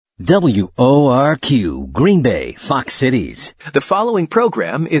WORQ, Green Bay, Fox Cities. The following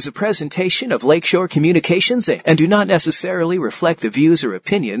program is a presentation of Lakeshore Communications and do not necessarily reflect the views or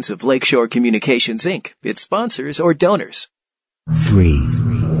opinions of Lakeshore Communications, Inc., its sponsors, or donors. 3,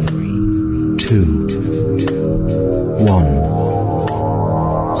 2,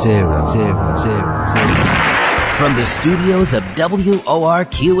 1, 0. From the studios of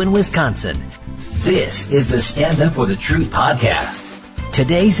WORQ in Wisconsin, this is the Stand Up for the Truth podcast.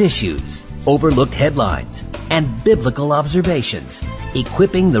 Today's issues, overlooked headlines, and biblical observations,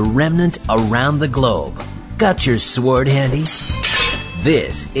 equipping the remnant around the globe. Got your sword handy?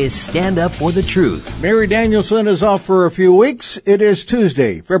 This is Stand Up for the Truth. Mary Danielson is off for a few weeks. It is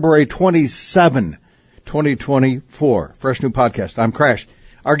Tuesday, February 27, 2024. Fresh new podcast. I'm Crash.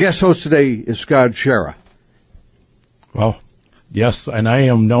 Our guest host today is Scott Schara. Well, yes, and I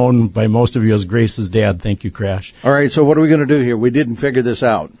am known by most of you as Grace's dad. Thank you, Crash. All right, so what are we going to do here? We didn't figure this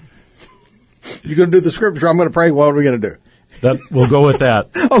out. You're going to do the scripture. I'm going to pray. What are we going to do? We'll go with that.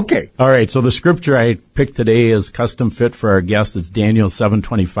 Okay. All right, so the scripture I picked today is custom fit for our guest. It's Daniel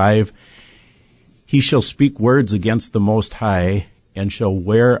 7:25. He shall speak words against the Most High and shall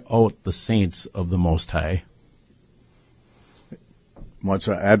wear out the saints of the Most High. What's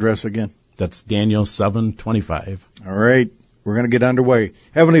the address again? That's Daniel 7:25. All right. We're going to get underway.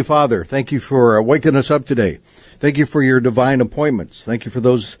 Heavenly Father, thank you for waking us up today. Thank you for your divine appointments. Thank you for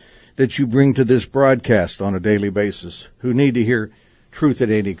those that you bring to this broadcast on a daily basis who need to hear truth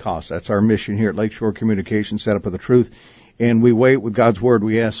at any cost. That's our mission here at Lakeshore Communications, Set Up for the Truth. And we wait with God's Word.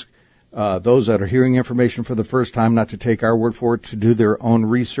 We ask those that are hearing information for the first time not to take our word for it, to do their own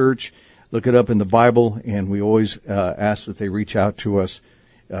research, look it up in the Bible, and we always ask that they reach out to us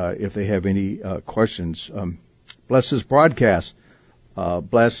if they have any questions. Bless this broadcast.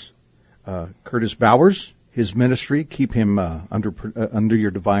 Bless Curtis Bowers, his ministry. Keep him under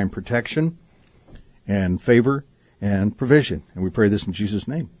your divine protection and favor and provision. And we pray this in Jesus'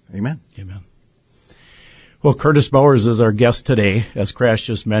 name. Amen. Amen. Well, Curtis Bowers is our guest today, as Crash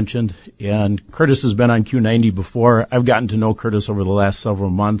just mentioned. And Curtis has been on Q90 before. I've gotten to know Curtis over the last several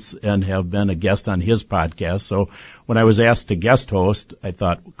months and have been a guest on his podcast. So when I was asked to guest host, I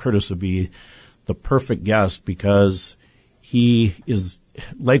thought Curtis would be the perfect guest because he is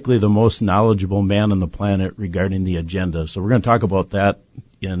likely the most knowledgeable man on the planet regarding the agenda. So we're going to talk about that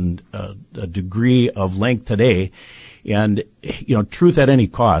in a degree of length today. And, you know, truth at any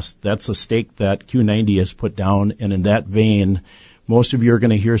cost, that's a stake that Q90 has put down. And in that vein, most of you are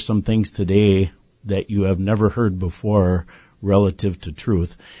going to hear some things today that you have never heard before relative to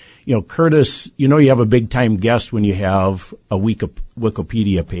truth. You know, Curtis, you know you have a big-time guest when you have a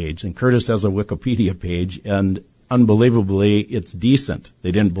Wikipedia page. And Curtis has a Wikipedia page, and unbelievably, it's decent.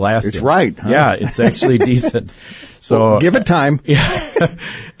 They didn't blast it. It's right, huh? Yeah, it's actually decent. So well, give it time.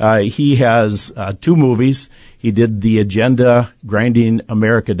 He has 2 movies. He did The Agenda, Grinding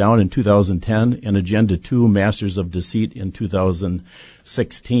America Down in 2010, and Agenda 2, Masters of Deceit in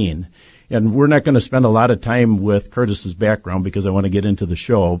 2016. And we're not going to spend a lot of time with Curtis's background because I want to get into the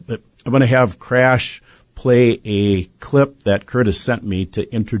show. But I'm going to have Crash play a clip that Curtis sent me to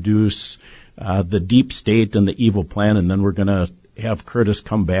introduce the deep state and the evil plan, and then we're going to have Curtis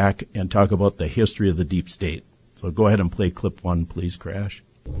come back and talk about the history of the deep state. So go ahead and play clip 1, please, Crash.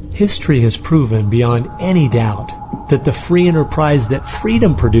 History has proven beyond any doubt that the free enterprise that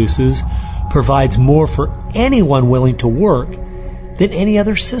freedom produces provides more for anyone willing to work than any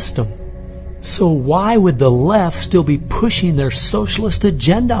other system. So why would the left still be pushing their socialist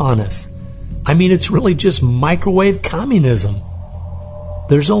agenda on us? I mean, it's really just microwave communism.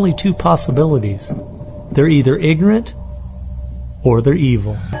 There's only 2 possibilities. They're either ignorant or they're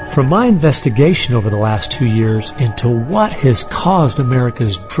evil. From my investigation over the last 2 years into what has caused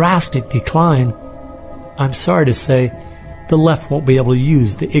America's drastic decline, I'm sorry to say the left won't be able to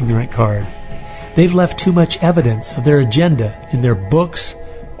use the ignorant card. They've left too much evidence of their agenda in their books,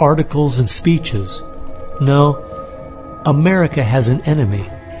 articles, and speeches. No, America has an enemy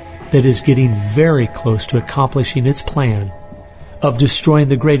that is getting very close to accomplishing its plan of destroying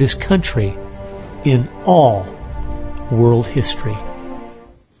the greatest country in all world history.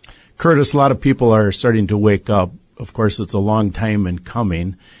 Curtis, a lot of people are starting to wake up. Of course, it's a long time in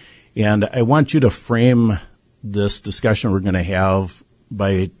coming. And I want you to frame this discussion we're going to have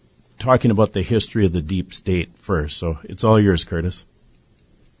by talking about the history of the deep state first. So it's all yours, Curtis.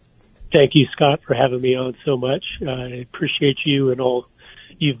 Thank you, Scott, for having me on so much. I appreciate you and all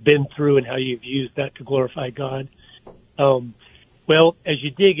you've been through and how you've used that to glorify God. Well, as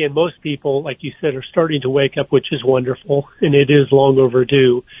you dig in, most people, like you said, are starting to wake up, which is wonderful, and it is long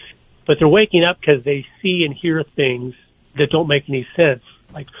overdue. But they're waking up because they see and hear things that don't make any sense.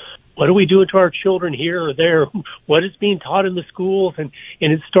 Like, what are we doing to our children here or there? What is being taught in the schools? And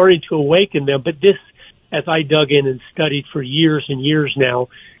it's starting to awaken them. But this, as I dug in and studied for years and years now,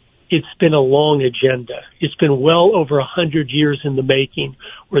 it's been a long agenda. It's been well over 100 years in the making,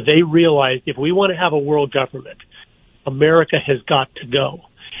 where they realized if we want to have a world government, America has got to go.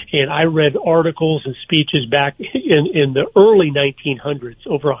 And I read articles and speeches back in the early 1900s,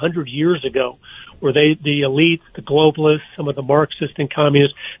 over 100 years ago, where the elites, the globalists, some of the Marxists and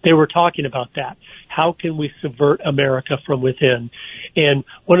communists, they were talking about that. How can we subvert America from within? And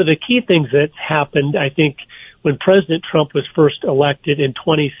one of the key things that's happened, I think, when President Trump was first elected in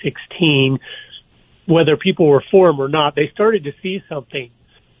 2016, whether people were for him or not, they started to see something.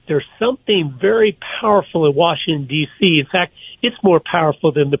 There's something very powerful in Washington, D.C. In fact, it's more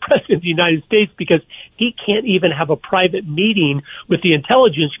powerful than the President of the United States because he can't even have a private meeting with the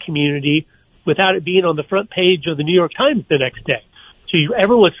intelligence community without it being on the front page of the New York Times the next day. So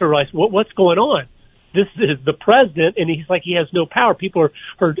everyone's sort of like, what's going on? This is the president, and he's like he has no power. People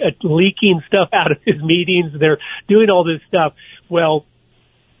are leaking stuff out of his meetings. They're doing all this stuff. Well,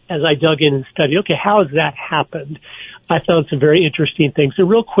 as I dug in and studied, okay, how has that happened? I found some very interesting things. And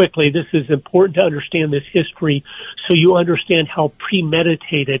real quickly, this is important to understand this history so you understand how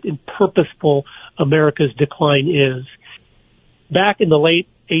premeditated and purposeful America's decline is. Back in the late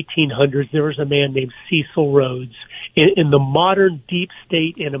 1800s, there was a man named Cecil Rhodes. In the modern deep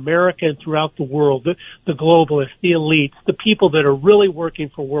state in America and throughout the world, the globalists, the elites, the people that are really working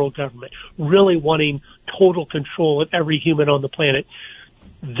for world government, really wanting total control of every human on the planet,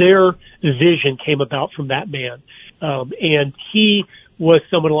 their vision came about from that man. And he was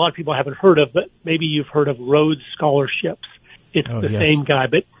someone a lot of people haven't heard of, but maybe you've heard of Rhodes Scholarships. It's same guy,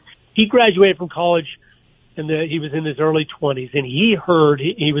 but he graduated from college and he was in his early 20s, and he heard,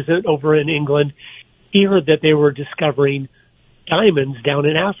 he was over in England, he heard that they were discovering diamonds down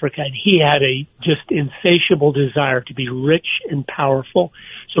in Africa, and he had a just insatiable desire to be rich and powerful.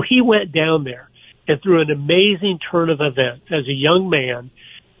 So he went down there, and through an amazing turn of events, as a young man,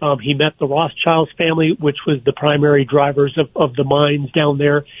 he met the Rothschild family, which was the primary drivers of the mines down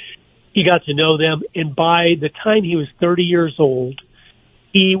there. He got to know them, and by the time he was 30 years old,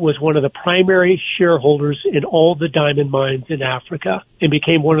 he was one of the primary shareholders in all the diamond mines in Africa and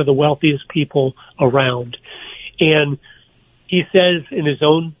became one of the wealthiest people around. And he says in his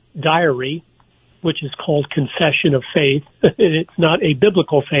own diary, which is called Confession of Faith, and it's not a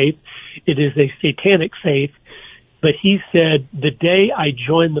biblical faith, it is a satanic faith, but he said, the day I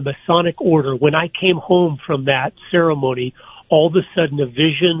joined the Masonic order, when I came home from that ceremony, all of a sudden a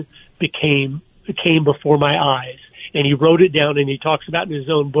vision came before my eyes. And he wrote it down, and he talks about it in his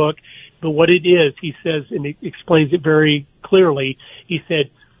own book. But what it is, he says, and he explains it very clearly, he said,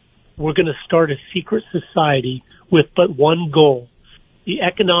 we're going to start a secret society with but one goal, the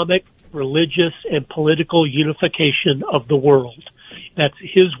economic, religious, and political unification of the world. That's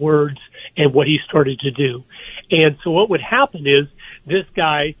his words and what he started to do. And so what would happen is this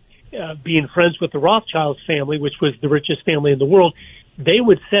guy, being friends with the Rothschild family, which was the richest family in the world, they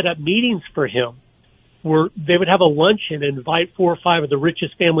would set up meetings for him where they would have a luncheon and invite 4 or 5 of the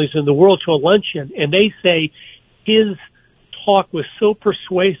richest families in the world to a luncheon. And they say his talk was so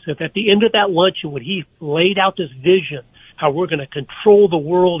persuasive. At the end of that luncheon, when he laid out this vision, how we're going to control the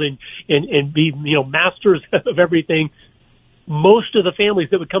world and be, masters of everything, most of the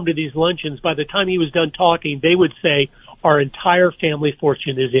families that would come to these luncheons, by the time he was done talking, they would say, our entire family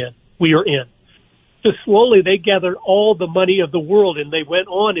fortune is in. We are in. So slowly they gathered all the money of the world, and they went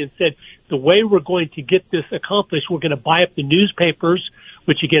on and said, the way we're going to get this accomplished, we're going to buy up the newspapers,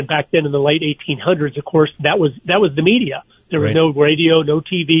 which again, back then in the late 1800s, of course, that was the media. There was no radio, no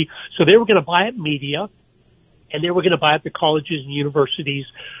TV. So they were going to buy up media, and they were going to buy up the colleges and universities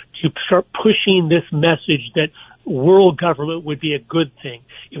to start pushing this message that world government would be a good thing.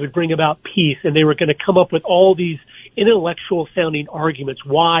 It would bring about peace, and they were going to come up with all these intellectual sounding arguments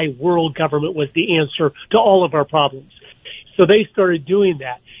why world government was the answer to all of our problems. So they started doing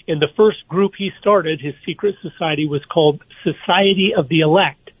that. And the first group he started, his secret society, was called Society of the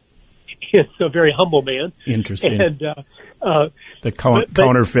Elect. It's a very humble man. Interesting. And, the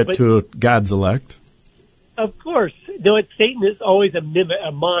counterfeit to God's elect. Of course. Satan is always a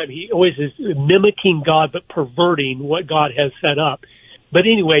mime. He always is mimicking God, but perverting what God has set up. But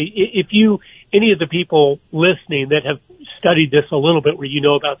anyway, any of the people listening that have studied this a little bit, where you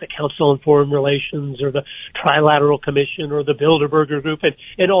know about the Council on Foreign Relations or the Trilateral Commission or the Bilderberger Group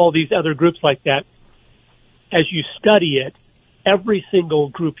and all these other groups like that, as you study it, every single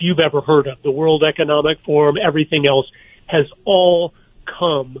group you've ever heard of, the World Economic Forum, everything else, has all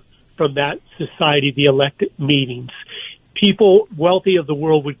come from that Society of the Elect meetings. people wealthy of the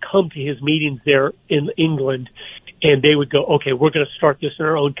world would come to his meetings there in England, and they would go, okay, we're going to start this in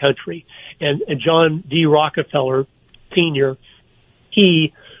our own country. And John D. Rockefeller Sr.,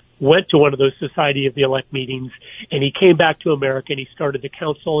 he went to one of those Society of the Elect meetings, and he came back to America, and he started the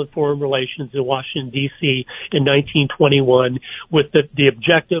Council on Foreign Relations in Washington, D.C. in 1921 with the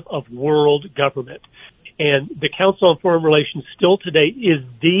objective of world government. And the Council on Foreign Relations still today is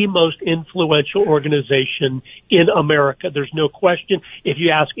the most influential organization in America. There's no question. If you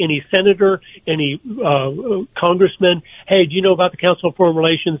ask any senator, any congressman, hey, do you know about the Council on Foreign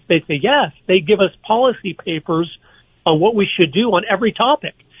Relations? They say yes. They give us policy papers on what we should do on every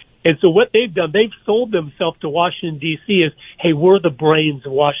topic. And so what they've done, they've sold themselves to Washington, D.C. as, hey, we're the brains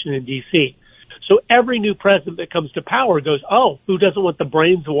of Washington, D.C. So every new president that comes to power goes, oh, who doesn't want the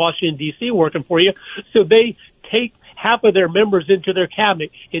brains of Washington, D.C. working for you? So they take half of their members into their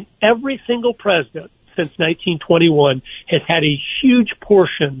cabinet. And every single president since 1921 has had a huge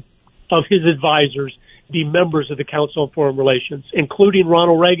portion of his advisors be members of the Council on Foreign Relations, including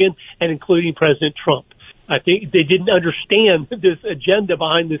Ronald Reagan and including President Trump. I think they didn't understand this agenda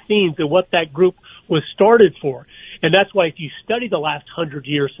behind the scenes and what that group was started for. And that's why if you study the last 100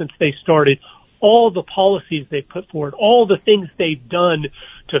 years since they started, all the policies they put forward, all the things they've done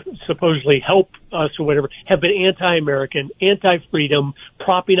to supposedly help us or whatever, have been anti-American, anti-freedom,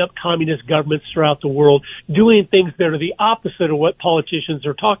 propping up communist governments throughout the world, doing things that are the opposite of what politicians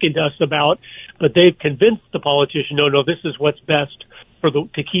are talking to us about. But they've convinced the politician, no, this is what's best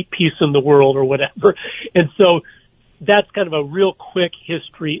to keep peace in the world or whatever. And so that's kind of a real quick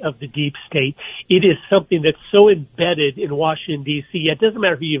history of the deep state. It is something that's so embedded in Washington, D.C. It doesn't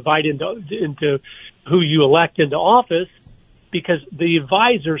matter who you invite into who you elect into office, because the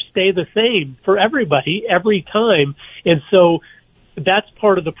advisors stay the same for everybody every time. And so that's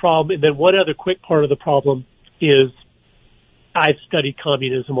part of the problem. And then one other quick part of the problem is I've studied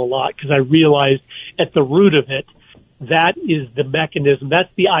communism a lot because I realized at the root of it, that is the mechanism,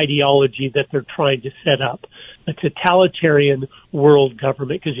 that's the ideology that they're trying to set up, a totalitarian world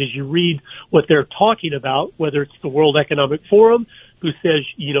government. Because as you read what they're talking about, whether it's the World Economic Forum, who says,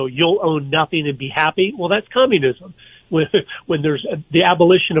 you'll own nothing and be happy, well, that's communism. When there's the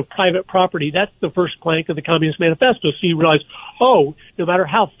abolition of private property, that's the first plank of the Communist Manifesto. So you realize, no matter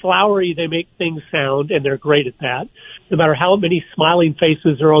how flowery they make things sound, and they're great at that, no matter how many smiling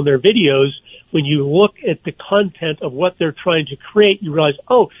faces are on their videos, when you look at the content of what they're trying to create, you realize,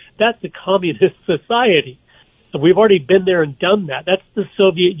 that's a communist society. So we've already been there and done that. That's the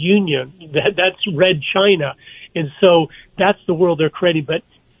Soviet Union. That's Red China. And so that's the world they're creating. But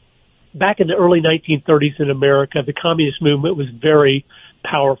back in the early 1930s in America, the communist movement was very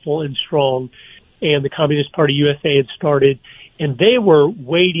powerful and strong, and the Communist Party USA had started, and they were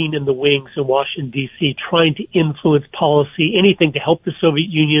waiting in the wings in Washington, D.C., trying to influence policy, anything to help the Soviet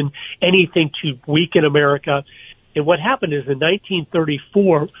Union, anything to weaken America. And what happened is in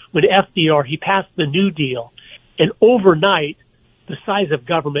 1934, when FDR, he passed the New Deal, and overnight, the size of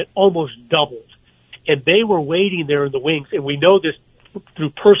government almost doubled. And they were waiting there in the wings, and we know this through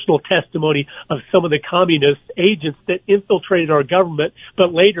personal testimony of some of the communist agents that infiltrated our government,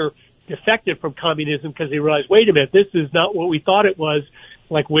 but later defected from communism because they realized, wait a minute, this is not what we thought it was,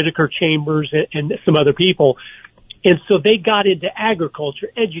 like Whittaker Chambers and some other people. And so they got into agriculture,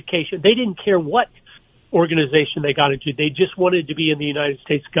 education. They didn't care what organization they got into. They just wanted to be in the United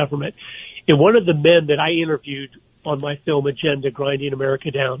States government. And one of the men that I interviewed on my film Agenda, Grinding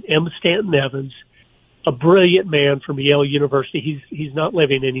America Down, M. Stanton Evans, a brilliant man from Yale University. He's not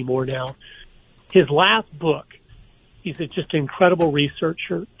living anymore now. His last book, he's just an incredible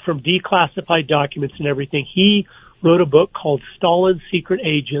researcher from declassified documents and everything. He wrote a book called Stalin's Secret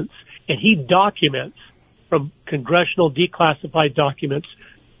Agents, and he documents from congressional declassified documents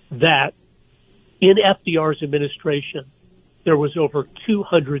that in FDR's administration, there was over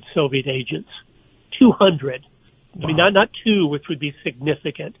 200 Soviet agents. 200. Wow. I mean, not two, which would be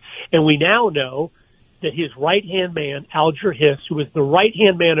significant. And we now know that his right-hand man, Alger Hiss, who was the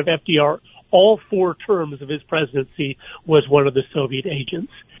right-hand man of FDR all 4 terms of his presidency, was one of the Soviet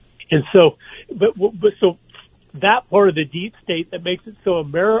agents. And so, so that part of the deep state that makes it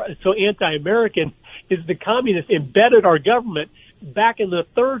so anti-American is the communists embedded our government back in the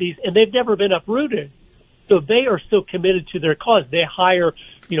 30s, and they've never been uprooted. So they are so committed to their cause. They hire,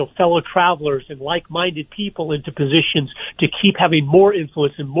 fellow travelers and like-minded people into positions to keep having more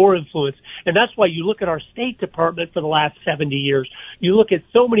influence and more influence. And that's why you look at our State Department for the last 70 years. You look at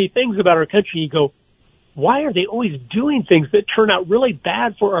so many things about our country and you go, why are they always doing things that turn out really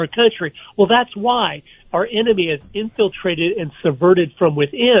bad for our country? Well, that's why our enemy has infiltrated and subverted from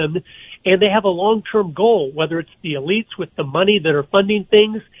within. And they have a long-term goal, whether it's the elites with the money that are funding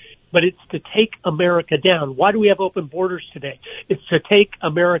things, but it's to take America down. Why do we have open borders today? It's to take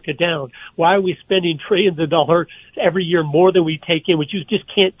America down. Why are we spending trillions of dollars every year more than we take in, which you just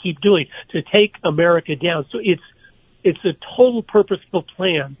can't keep doing, to take America down? So it's a total purposeful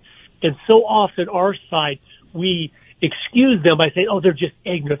plan. And so often our side, we excuse them by saying, oh, they're just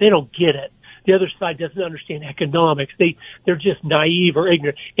ignorant. They don't get it. The other side doesn't understand economics. They're just naive or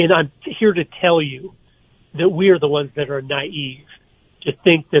ignorant. And I'm here to tell you that we are the ones that are naive, to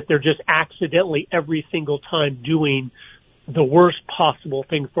think that they're just accidentally every single time doing the worst possible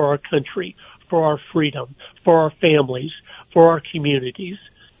thing for our country, for our freedom, for our families, for our communities,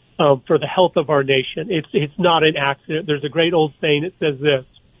 for the health of our nation. It's not an accident. There's a great old saying that says this: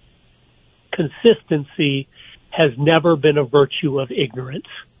 consistency has never been a virtue of ignorance.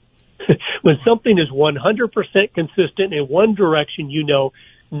 When something is 100% consistent in one direction,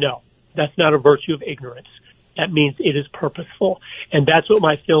 no, that's not a virtue of ignorance. That means it is purposeful. And that's what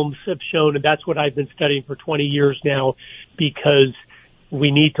my films have shown, and that's what I've been studying for 20 years now, because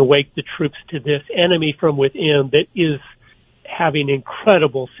we need to wake the troops to this enemy from within that is having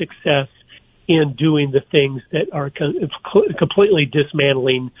incredible success in doing the things that are completely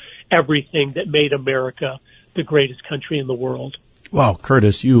dismantling everything that made America the greatest country in the world. Wow,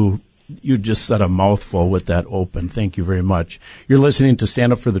 Curtis, you just said a mouthful with that open. Thank you very much. You're listening to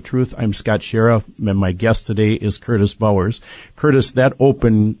Stand Up for the Truth. I'm Scott Schara, and my guest today is Curtis Bowers. Curtis, that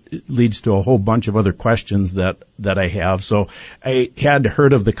open leads to a whole bunch of other questions that I have. So I had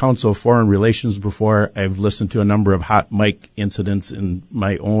heard of the Council of Foreign Relations before. I've listened to a number of hot mic incidents in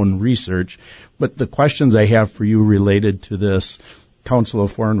my own research. But the questions I have for you related to this Council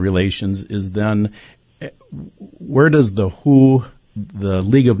of Foreign Relations is then, where does the WHO, the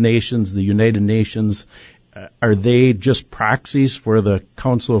League of Nations, the United Nations, are they just proxies for the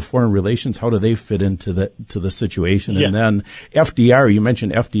Council of Foreign Relations? How do they fit into the situation? Yeah. And then FDR, you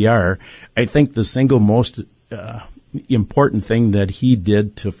mentioned FDR. I think the single most important thing that he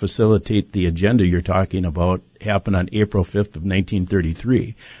did to facilitate the agenda you're talking about happened on April 5th of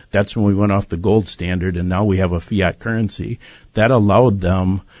 1933. That's when we went off the gold standard, and now we have a fiat currency. That allowed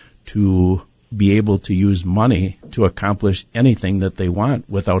them to be able to use money to accomplish anything that they want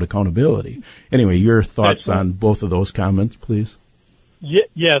without accountability. Anyway, your thoughts on both of those comments, please.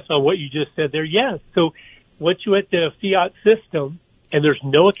 Yes, on what you just said there. Yes. So once you hit the fiat system and there's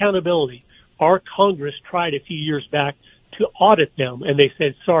no accountability, our Congress tried a few years back to audit them, and they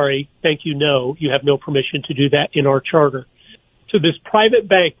said, sorry, thank you, no, you have no permission to do that in our charter. So this private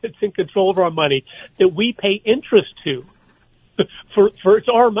bank that's in control of our money that we pay interest to, for it's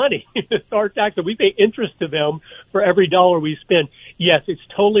our money, it's our tax, and we pay interest to them for every dollar we spend. Yes, it's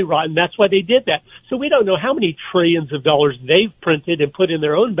totally rotten. That's why they did that. So we don't know how many trillions of dollars they've printed and put in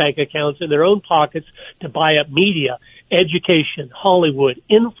their own bank accounts, in their own pockets, to buy up media, education, Hollywood,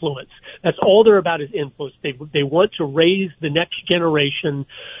 influence. That's all they're about, is influence. They want to raise the next generation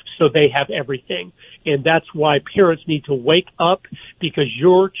so they have everything. And that's why parents need to wake up, because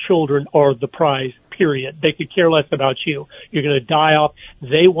your children are the prize, period. They could care less about you. You're going to die off.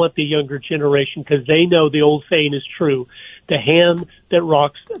 They want the younger generation, because they know the old saying is true: the hand that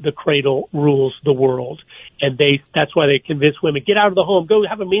rocks the cradle rules the world. And that's why they convince women, get out of the home, go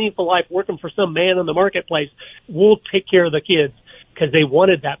have a meaningful life working for some man in the marketplace. We'll take care of the kids, because they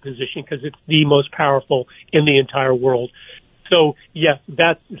wanted that position, because it's the most powerful in the entire world. So yes,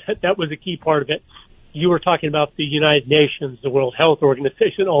 that was a key part of it. You were talking about the United Nations, the World Health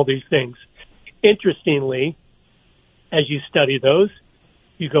Organization, all these things. Interestingly, as you study those,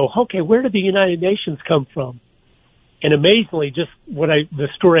 you go, okay, where did the United Nations come from? And amazingly, just the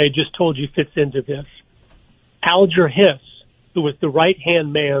story I just told you fits into this. Alger Hiss, who was the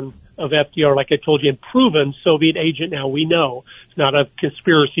right-hand man of FDR, like I told you, and proven Soviet agent now, we know. It's not a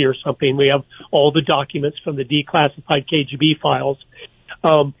conspiracy or something. We have all the documents from the declassified KGB files.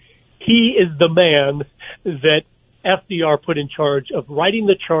 He is the man that FDR put in charge of writing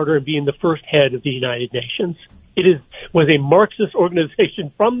the charter and being the first head of the United Nations. It was a Marxist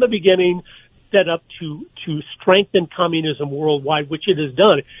organization from the beginning, set up to strengthen communism worldwide, which it has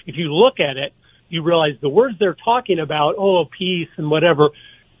done. If you look at it, you realize the words they're talking about, peace and whatever,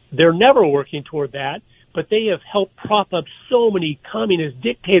 they're never working toward that, but they have helped prop up so many communist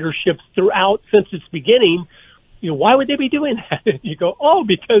dictatorships throughout since its beginning. Why would they be doing that? You go,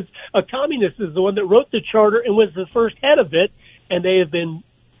 because a communist is the one that wrote the charter and was the first head of it, and they have been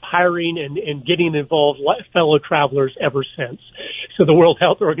hiring and getting involved fellow travelers ever since. So the World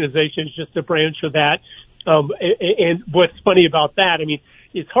Health Organization is just a branch of that. And what's funny about that,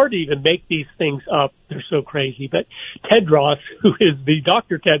 it's hard to even make these things up. They're so crazy. But Tedros, who is the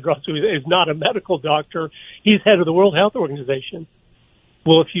Dr. Tedros, who is not a medical doctor, he's head of the World Health Organization.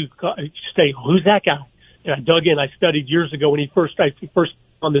 Well, if you say, who's that guy? And I dug in, I studied years ago when he first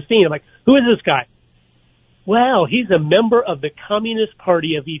on the scene. I'm like, who is this guy? Well, he's a member of the Communist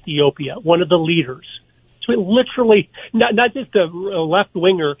Party of Ethiopia, one of the leaders. So literally, not just a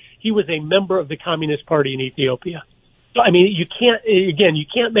left-winger, he was a member of the Communist Party in Ethiopia. So, I mean, you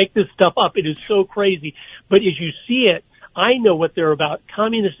can't make this stuff up. It is so crazy. But as you see it, I know what they're about.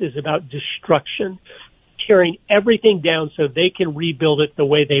 Communist is about destruction, tearing everything down so they can rebuild it the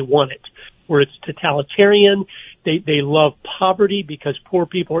way they want it, where it's totalitarian. They love poverty because poor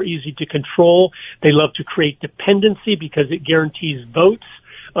people are easy to control. They love to create dependency because it guarantees votes.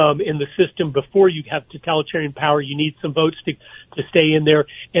 In the system before you have totalitarian power, you need some votes to stay in there,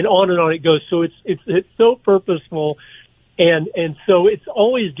 and on it goes. So it's so purposeful, and so it's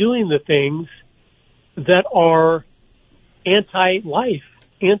always doing the things that are anti-life,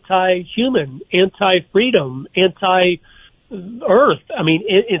 anti-human, anti-freedom, anti-earth. I mean,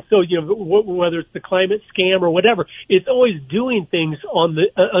 and so, you know, whether it's the climate scam or whatever, it's always doing things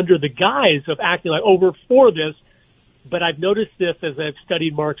under the guise of acting like, we're for this. But I've noticed this as I've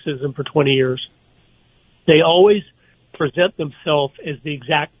studied Marxism for 20 years. They always present themselves as the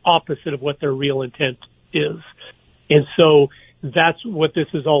exact opposite of what their real intent is. And so that's what this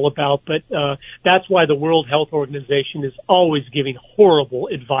is all about. But that's why the World Health Organization is always giving horrible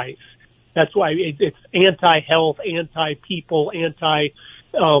advice. That's why it's anti-health, anti-people,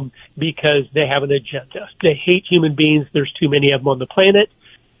 because they have an agenda. They hate human beings. There's too many of them on the planet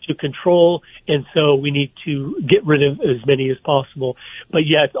to control, and so we need to get rid of as many as possible. But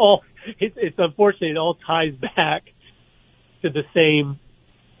yeah, it's unfortunate, it all ties back to the same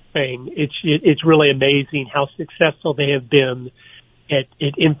thing. It's really amazing how successful they have been at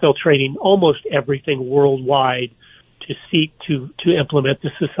infiltrating almost everything worldwide to seek to implement the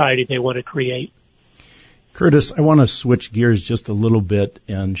society they want to create. Curtis, I want to switch gears just a little bit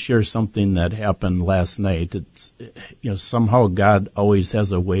and share something that happened last night. It's, somehow God always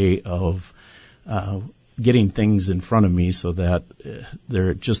has a way of getting things in front of me so that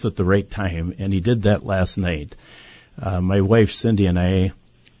they're just at the right time, and he did that last night. My wife, Cindy, and I,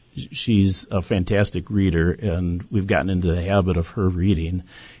 she's a fantastic reader, and we've gotten into the habit of her reading,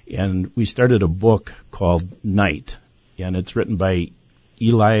 and we started a book called Night, and it's written by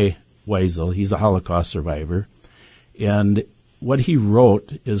Elie Wiesel. He's a Holocaust survivor. And what he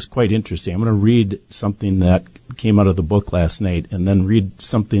wrote is quite interesting. I'm going to read something that came out of the book last night and then read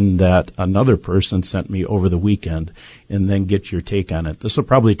something that another person sent me over the weekend and then get your take on it. This will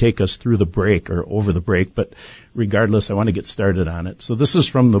probably take us through the break or over the break, but regardless, I want to get started on it. So this is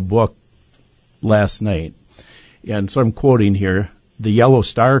from the book last night. And so I'm quoting here, "The yellow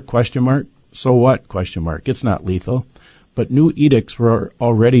star, ? So what? ? It's not lethal. But new edicts were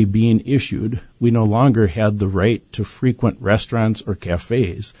already being issued. We no longer had the right to frequent restaurants or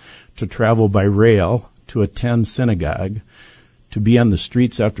cafes, to travel by rail, to attend synagogue, to be on the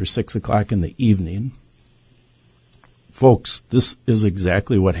streets after 6 o'clock in the evening." Folks, this is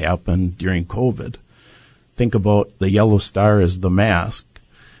exactly what happened during COVID. Think about the yellow star as the mask.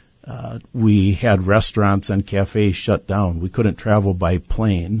 We had restaurants and cafes shut down. We couldn't travel by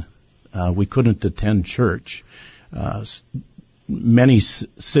plane. We couldn't attend church. Many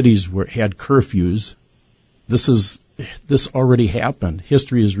cities had curfews. This already happened.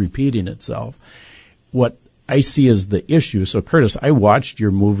 History is repeating itself. What I see as the issue. So, Curtis, I watched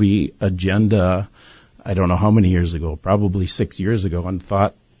your movie Agenda, I don't know how many years ago, probably 6 years ago, and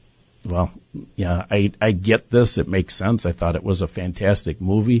thought, well, yeah, I get this. It makes sense. I thought it was a fantastic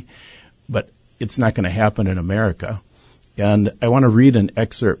movie, but it's not going to happen in America. And I want to read an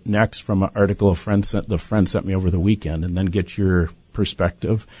excerpt next from an article the friend sent me over the weekend and then get your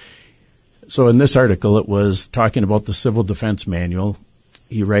perspective. So in this article, it was talking about the Civil Defense Manual.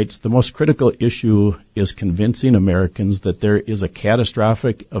 He writes, "The most critical issue is convincing Americans that there is a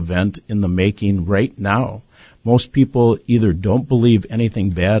catastrophic event in the making right now. Most people either don't believe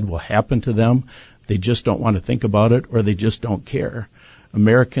anything bad will happen to them, they just don't want to think about it, or they just don't care.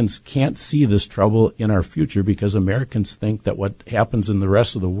 Americans can't see this trouble in our future because Americans think that what happens in the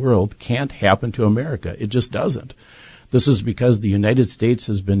rest of the world can't happen to America. It just doesn't. This is because the United States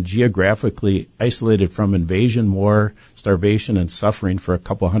has been geographically isolated from invasion, war, starvation, and suffering for a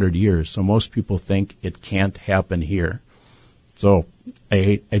couple hundred years. So most people think it can't happen here." So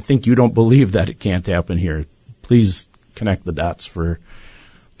I think you don't believe that it can't happen here. Please connect the dots for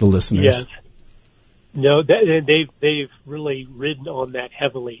the listeners. Yes. No, they've really ridden on that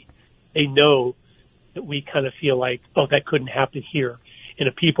heavily. They know that we kind of feel like, that couldn't happen here. And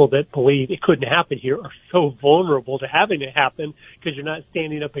the people that believe it couldn't happen here are so vulnerable to having it happen because you're not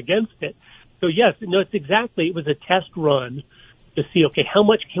standing up against it. So yes, no, it was a test run to see, okay, how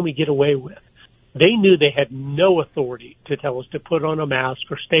much can we get away with? They knew they had no authority to tell us to put on a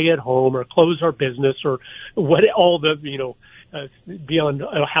mask or stay at home or close our business or what, all the, be on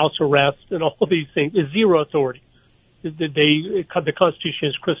house arrest and all these things. Is zero authority. The Constitution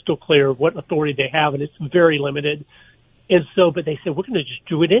is crystal clear of what authority they have, and it's very limited. And so, but they said, we're going to just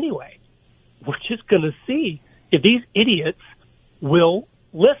do it anyway. We're just going to see if these idiots will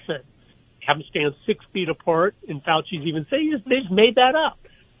listen. Have them stand 6 feet apart, and Fauci's even saying they just made that up.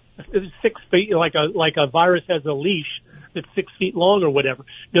 6 feet, like a virus has a leash that's 6 feet long or whatever.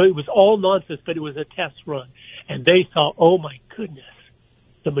 No, it was all nonsense, but it was a test run. And they thought, oh my goodness,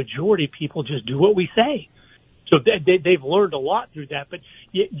 the majority of people just do what we say. So they've learned a lot through that. But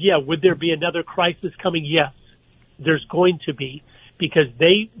yeah, would there be another crisis coming? Yes, there's going to be, because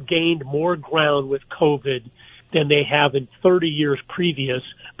they gained more ground with COVID than they have in 30 years previous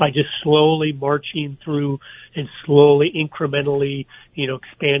by just slowly marching through and slowly, incrementally,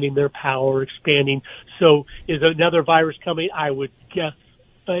 expanding their power, expanding. So is another virus coming? I would guess,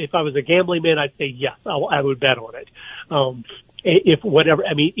 if I was a gambling man, I'd say yes, I would bet on it. If whatever,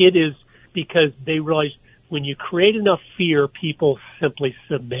 it is because they realize when you create enough fear, people simply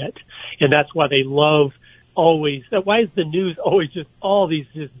submit. And that's why they love always, why is the news always just all these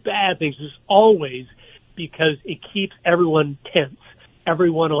just bad things, just always? Because it keeps everyone tense,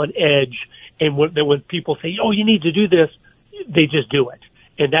 everyone on edge. And when people say, oh, you need to do this, they just do it.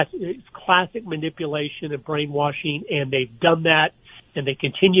 And it's classic manipulation and brainwashing, and they've done that, and they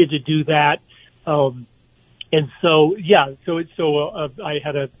continue to do that. And so, yeah, I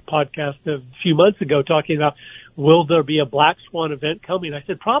had a podcast a few months ago talking about, will there be a black swan event coming? I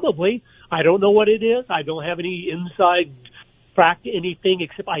said, probably. I don't know what it is. I don't have any inside track to anything,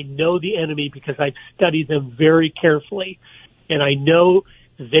 except I know the enemy because I've studied them very carefully. And I know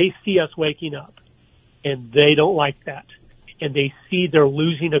they see us waking up, and they don't like that. And they see they're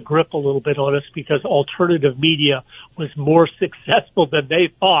losing a grip a little bit on us because alternative media was more successful than they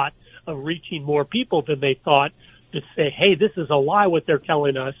thought of reaching more people than they thought, to say, hey, this is a lie what they're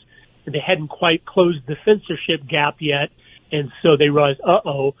telling us. And they hadn't quite closed the censorship gap yet. And so they realized,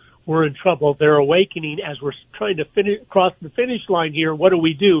 we're in trouble. They're awakening as we're trying to cross the finish line here. What do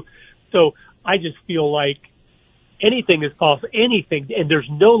we do? So I just feel like anything is possible, anything, and there's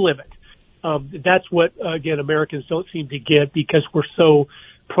no limit. That's what, again, Americans don't seem to get, because we're so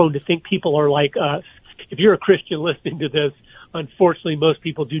prone to think people are like us. If you're a Christian listening to this, unfortunately, most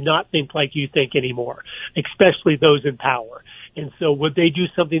people do not think like you think anymore, especially those in power. And so would they do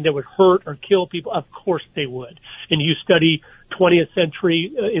something that would hurt or kill people? Of course they would. And you study 20th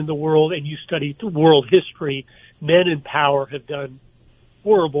century in the world, and you study world history, men in power have done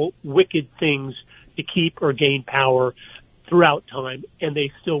horrible, wicked things to keep or gain power throughout time, and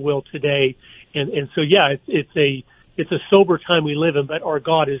they still will today. And so, yeah, it's a sober time we live in, but our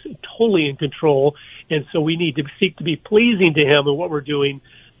God is totally in control. And so we need to seek to be pleasing to him in what we're doing,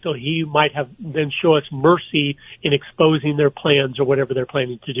 so he might have then show us mercy in exposing their plans or whatever they're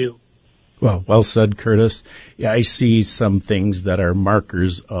planning to do. Well said, Curtis. Yeah, I see some things that are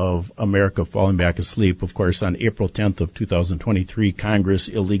markers of America falling back asleep. Of course, on April 10th of 2023, Congress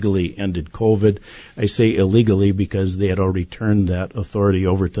illegally ended COVID. I say illegally because they had already turned that authority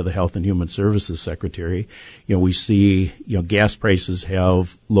over to the Health and Human Services Secretary. We see, gas prices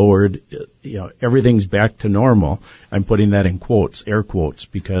have lowered. Everything's back to normal. I'm putting that in quotes, air quotes,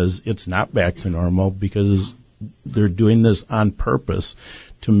 because it's not back to normal, because they're doing this on purpose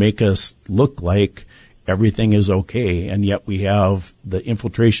to make us look like everything is okay. And yet we have the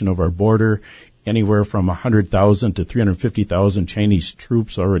infiltration of our border, anywhere from 100,000 to 350,000 Chinese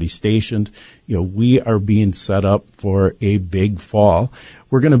troops already stationed. We are being set up for a big fall.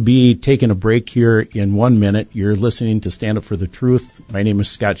 We're going to be taking a break here in 1 minute. You're listening to Stand Up for the Truth. My name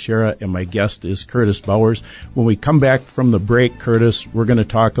is Scott Schara, and my guest is Curtis Bowers. When we come back from the break, Curtis, we're going to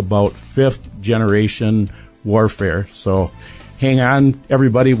talk about fifth generation warfare. So hang on,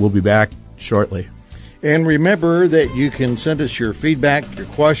 everybody. We'll be back shortly. And remember that you can send us your feedback, your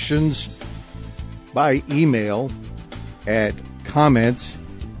questions by email at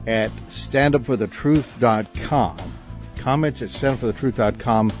comments@standupforthetruth.com.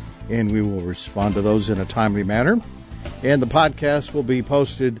 Comments@standupforthetruth.com, and we will respond to those in a timely manner. And the podcast will be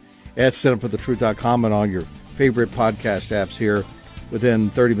posted at standupforthetruth.com and all your favorite podcast apps here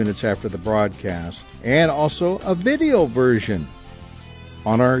within 30 minutes after the broadcast. And also a video version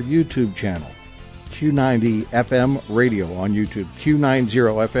on our YouTube channel, Q90 FM Radio on YouTube,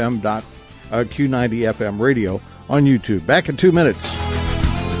 Q90 FM Radio on YouTube. Back in 2 minutes.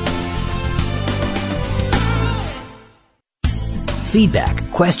 Feedback,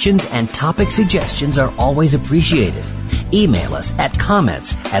 questions, and topic suggestions are always appreciated. Email us at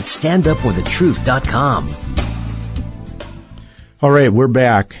comments@standupforthetruth.com. All right, we're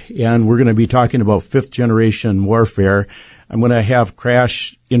back, and we're going to be talking about fifth-generation warfare. I'm going to have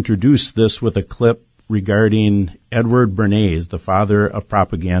Crash introduce this with a clip regarding Edward Bernays, the father of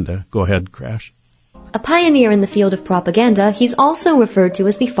propaganda. Go ahead, Crash. A pioneer in the field of propaganda, he's also referred to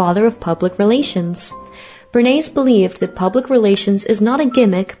as the father of public relations. Bernays believed that public relations is not a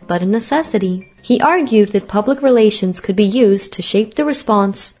gimmick, but a necessity. He argued that public relations could be used to shape the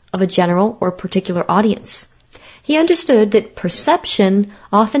response of a general or particular audience. He understood that perception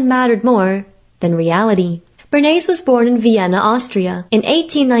often mattered more than reality. Bernays was born in Vienna, Austria, in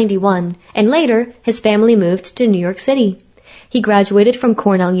 1891, and later his family moved to New York City. He graduated from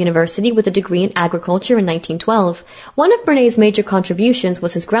Cornell University with a degree in agriculture in 1912. One of Bernays' major contributions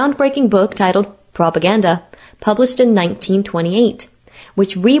was his groundbreaking book titled Propaganda, published in 1928,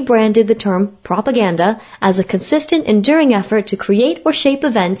 which rebranded the term propaganda as a consistent, enduring effort to create or shape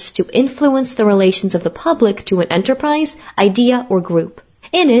events to influence the relations of the public to an enterprise, idea, or group.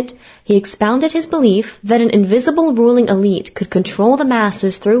 In it, he expounded his belief that an invisible ruling elite could control the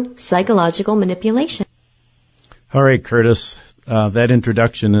masses through psychological manipulation. All right, Curtis, that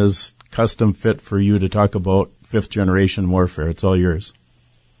introduction is custom fit for you to talk about fifth-generation warfare. It's all yours.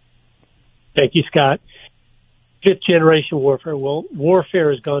 Thank you, Scott. Fifth-generation warfare. Well,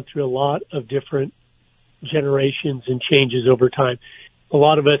 warfare has gone through a lot of different generations and changes over time. A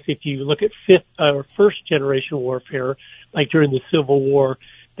lot of us, if you look at first-generation warfare, like during the Civil War,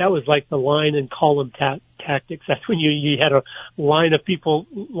 that was like the line and column tactics. That's when you had a line of people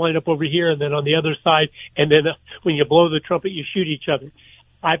line up over here and then on the other side, and then when you blow the trumpet, you shoot each other.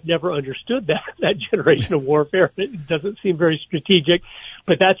 I've never understood that generation of warfare. It doesn't seem very strategic,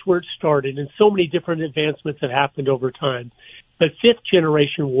 but that's where it started, and so many different advancements have happened over time. But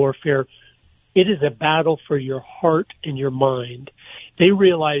fifth-generation warfare, it is a battle for your heart and your mind. They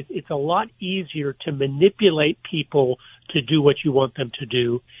realize it's a lot easier to manipulate people to do what you want them to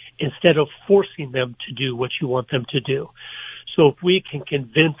do instead of forcing them to do what you want them to do. So if we can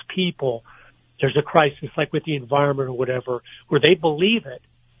convince people there's a crisis like with the environment or whatever, where they believe it,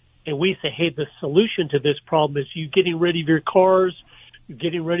 and we say, hey, the solution to this problem is you getting rid of your cars, you're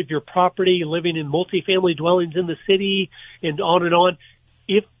getting rid of your property, living in multifamily dwellings in the city, and on.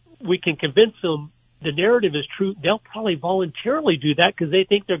 If we can convince them the narrative is true, they'll probably voluntarily do that because they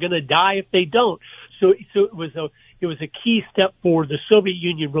think they're going to die if they don't. So it was a key step forward. The Soviet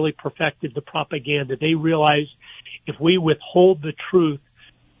Union really perfected the propaganda. They realized if we withhold the truth,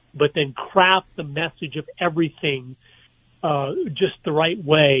 but then craft the message of everything just the right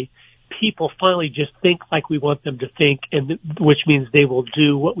way, people finally just think like we want them to think, and which means they will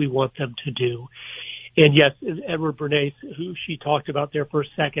do what we want them to do. And yes, Edward Bernays, who she talked about there for a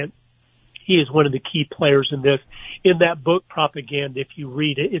second, he is one of the key players in this. In that book, Propaganda, if you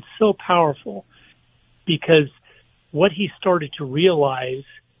read it, it's so powerful because what he started to realize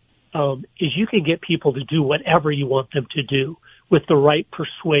is you can get people to do whatever you want them to do with the right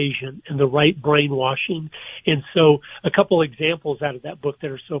persuasion and the right brainwashing. And so a couple examples out of that book that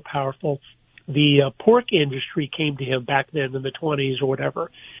are so powerful. The pork industry came to him back then in the 1920s or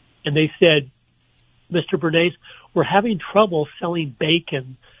whatever, and they said, Mr. Bernays, we're having trouble selling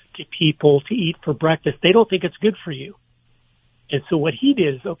bacon to people to eat for breakfast. They don't think it's good for you. And so what he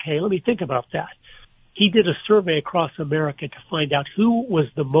did is, okay, let me think about that. He did a survey across America to find out who was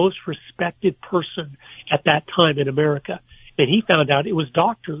the most respected person at that time in America. And he found out it was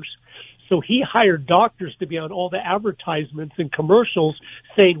doctors. So he hired doctors to be on all the advertisements and commercials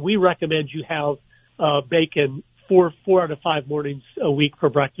saying, we recommend you have bacon 4 out of 5 mornings a week for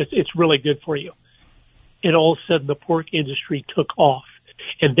breakfast. It's really good for you. And all of a sudden the pork industry took off.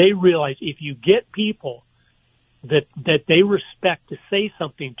 And they realized if you get people that they respect to say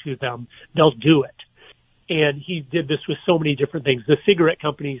something to them, they'll do it. And he did this with so many different things. The cigarette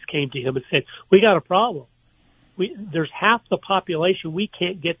companies came to him and said, we got a problem. There's half the population we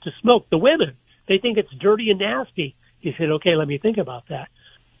can't get to smoke. The women, they think it's dirty and nasty. He said, okay, let me think about that.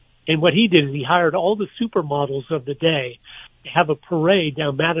 And what he did is he hired all the supermodels of the day to have a parade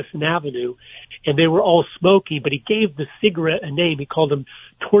down Madison Avenue, and they were all smoking, but he gave the cigarette a name. He called them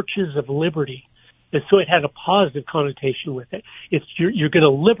Torches of Liberty. And so it had a positive connotation with it. It's you're going to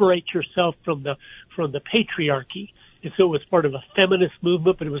liberate yourself from the patriarchy. And so it was part of a feminist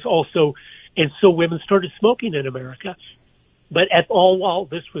movement, but it was also, and so women started smoking in America. But while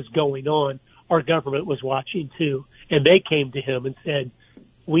this was going on, our government was watching too. And they came to him and said,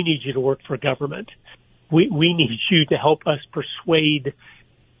 we need you to work for government. We need you to help us persuade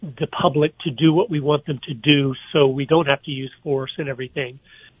the public to do what we want them to do so we don't have to use force and everything.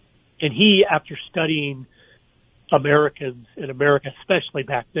 And he, after studying Americans in America, especially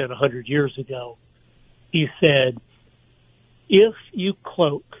back then 100 years ago, he said, if you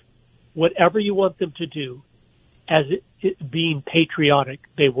cloak whatever you want them to do as it being patriotic,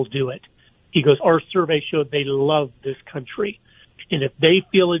 they will do it. He goes, our survey showed they love this country. And if they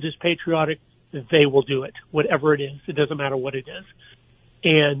feel it is patriotic, they will do it, whatever it is. It doesn't matter what it is.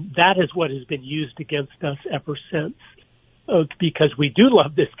 And that is what has been used against us ever since, because we do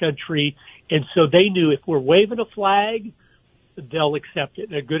love this country. And so they knew if we're waving a flag, they'll accept it.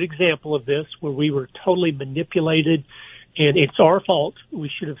 And a good example of this, where we were totally manipulated, and it's our fault. We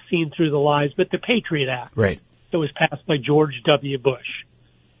should have seen through the lies, but the Patriot Act. Right. That was passed by George W. Bush.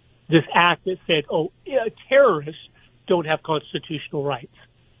 This act that said, terrorists don't have constitutional rights.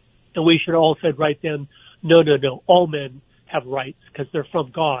 And we should all said right then, no, all men have rights because they're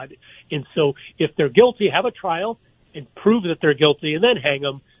from God. And so if they're guilty, have a trial and prove that they're guilty and then hang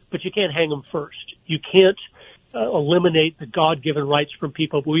them, but you can't hang them first. You can't eliminate the God-given rights from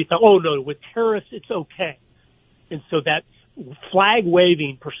people. But we thought, oh, no, with terrorists, it's okay. And so that flag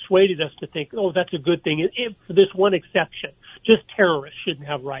waving persuaded us to think, oh, that's a good thing. If for this one exception, just terrorists shouldn't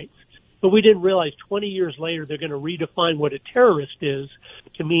have rights. But we didn't realize 20 years later they're going to redefine what a terrorist is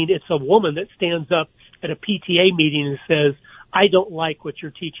to mean it's a woman that stands up at a PTA meeting and says, I don't like what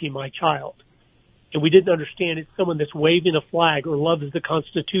you're teaching my child. And we didn't understand it's someone that's waving a flag or loves the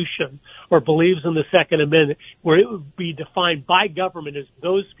Constitution or believes in the Second Amendment, where it would be defined by government as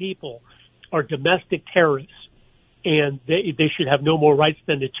those people are domestic terrorists and they should have no more rights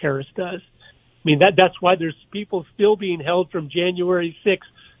than a terrorist does. I mean, that's why there's people still being held from January 6th,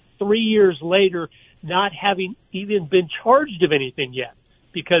 3 years later, not having even been charged of anything yet.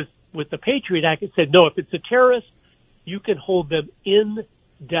 Because with the Patriot Act, it said, no, if it's a terrorist, you can hold them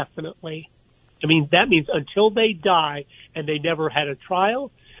indefinitely. I mean, that means until they die, and they never had a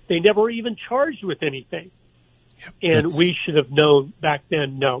trial, they never even charged with anything. Yep, and we should have known back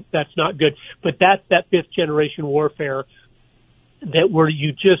then, no, that's not good. But that's that fifth generation warfare that where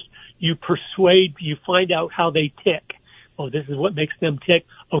you persuade, you find out how they tick. Oh, this is what makes them tick.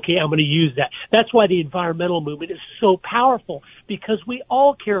 Okay, I'm going to use that. That's why the environmental movement is so powerful, because we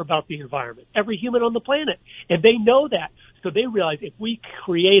all care about the environment, every human on the planet, and they know that. So they realize if we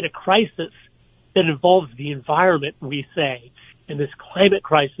create a crisis that involves the environment, we say, in this climate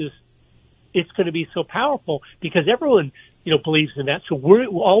crisis, it's going to be so powerful because everyone, believes in that. So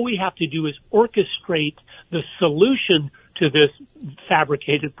all we have to do is orchestrate the solution to this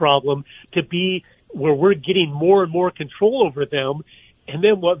fabricated problem to be where we're getting more and more control over them. And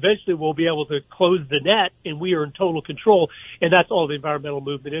then eventually we'll be able to close the net and we are in total control. And that's all the environmental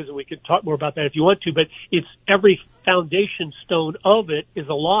movement is. And we can talk more about that if you want to, but it's every foundation stone of it is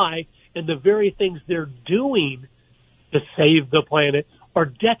a lie. And the very things they're doing to save the planet are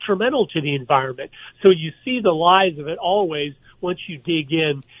detrimental to the environment. So you see the lies of it always once you dig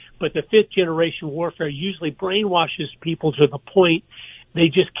in. But the fifth generation warfare usually brainwashes people to the point they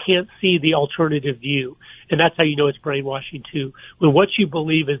just can't see the alternative view. And that's how you know it's brainwashing too. When what you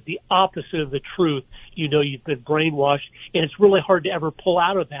believe is the opposite of the truth, you know you've been brainwashed. And it's really hard to ever pull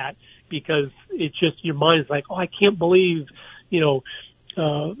out of that because it's just your mind's like, oh, I can't believe,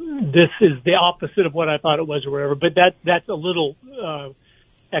 this is the opposite of what I thought it was or whatever. But that's a little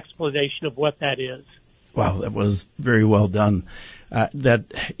explanation of what that is. Wow, that was very well done.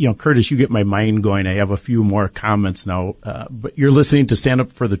 Curtis, you get my mind going. I have a few more comments now, but you're listening to Stand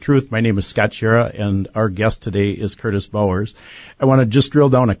Up for the Truth. My name is Scott Schara, and our guest today is Curtis Bowers. I want to just drill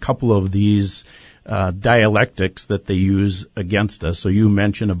down a couple of these dialectics that they use against us. So you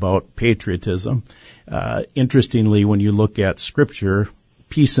mentioned about patriotism. Interestingly, when you look at Scripture,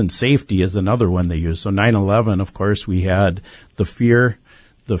 peace and safety is another one they use. So 9/11, of course, we had the fear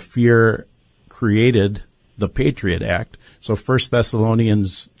created the Patriot Act. So 1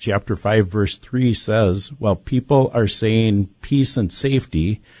 Thessalonians chapter 5 verse 3 says, while people are saying peace and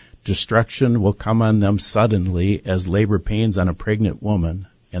safety, destruction will come on them suddenly as labor pains on a pregnant woman,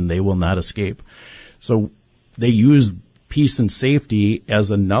 and they will not escape. So they use peace and safety as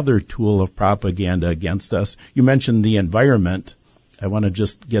another tool of propaganda against us. You mentioned the environment. I want to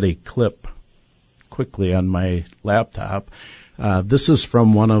just get a clip quickly on my laptop. This is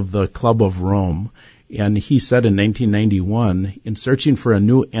from one of the Club of Rome. And he said in 1991, in searching for a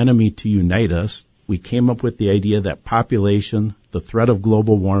new enemy to unite us, we came up with the idea that population, the threat of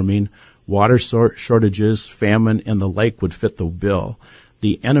global warming, water shortages, famine, and the like would fit the bill.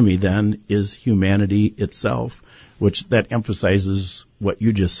 The enemy then is humanity itself, which that emphasizes what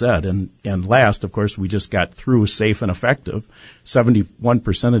you just said. And last, of course, we just got through safe and effective.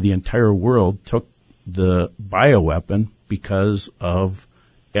 71% of the entire world took the bioweapon because of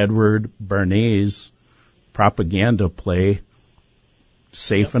Edward Bernays' propaganda play,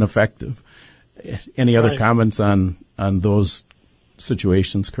 safe and effective. Any other comments on those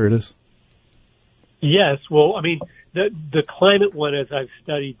situations, Curtis? Yes. Well, I mean, the climate one, as I've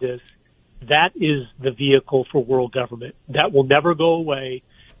studied this, that is the vehicle for world government. That will never go away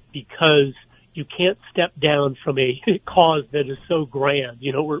because you can't step down from a cause that is so grand.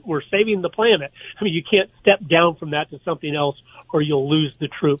 You know, we're saving the planet. I mean, you can't step down from that to something else or you'll lose the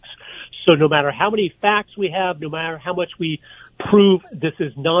troops. So no matter how many facts we have, no matter how much we prove this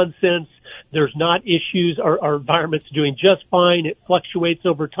is nonsense, there's not issues, our environment's doing just fine, it fluctuates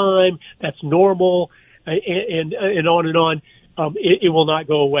over time, that's normal, and on and on, it will not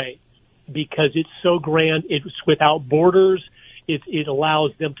go away because it's so grand, it's without borders, it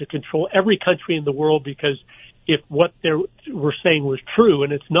allows them to control every country in the world because if what we're saying was true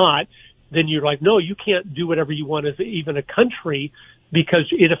and it's not, then you're like, no, you can't do whatever you want as even a country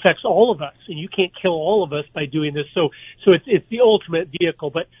because it affects all of us and you can't kill all of us by doing this. So it's the ultimate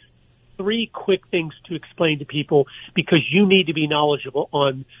vehicle. But 3 quick things to explain to people because you need to be knowledgeable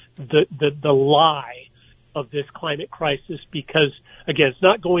on the lie of this climate crisis because, again, it's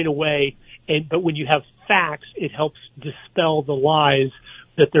not going away. But when you have facts, it helps dispel the lies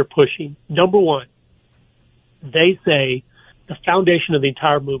that they're pushing. Number 1, they say the foundation of the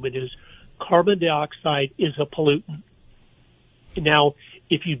entire movement is carbon dioxide is a pollutant. Now,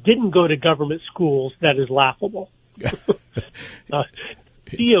 if you didn't go to government schools, that is laughable.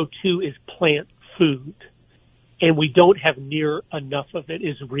 CO2 is plant food, and we don't have near enough of it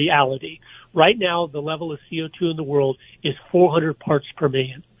is reality. Right now, the level of CO2 in the world is 400 parts per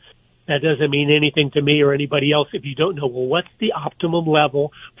million. That doesn't mean anything to me or anybody else if you don't know, well, what's the optimum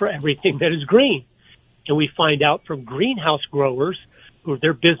level for everything that is green? And we find out from greenhouse growers who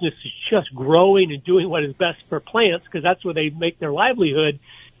their business is just growing and doing what is best for plants because that's where they make their livelihood.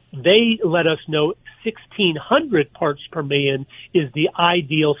 They let us know 1,600 parts per million is the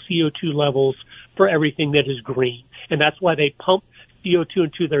ideal CO2 levels for everything that is green. And that's why they pump CO2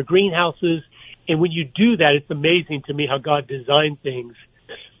 into their greenhouses. And when you do that, it's amazing to me how God designed things.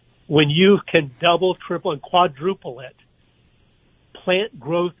 When you can double, triple, and quadruple it, plant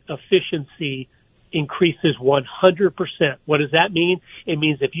growth efficiency increases 100%. What does that mean? It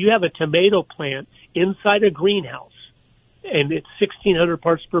means if you have a tomato plant inside a greenhouse, and it's 1,600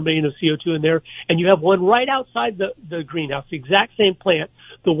 parts per million of CO2 in there, and you have one right outside the greenhouse, the exact same plant,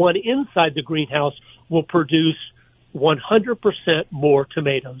 the one inside the greenhouse will produce 100% more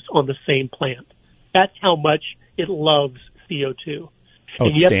tomatoes on the same plant. That's how much it loves CO2.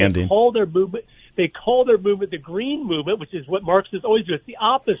 And yet they call their movement the green movement, which is what Marxists always do. It's the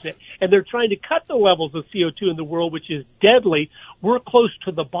opposite. And they're trying to cut the levels of CO2 in the world, which is deadly. We're close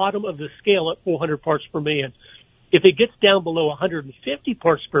to the bottom of the scale at 400 parts per million. If it gets down below 150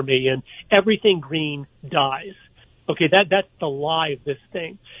 parts per million, everything green dies. Okay, that's the lie of this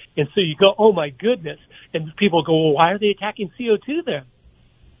thing. And so you go, oh my goodness. And people go, well, why are they attacking CO2 then?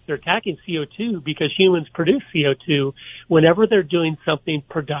 They're attacking CO2 because humans produce CO2 whenever they're doing something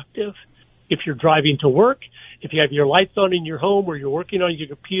productive. If you're driving to work, if you have your lights on in your home or you're working on your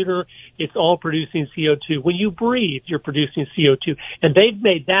computer, it's all producing CO2. When you breathe, you're producing CO2. And they've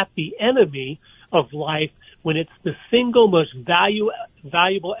made that the enemy of life when it's the single most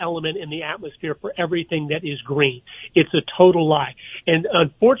valuable element in the atmosphere for everything that is green. It's a total lie. And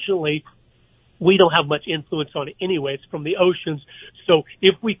unfortunately, we don't have much influence on it anyway. It's from the oceans. So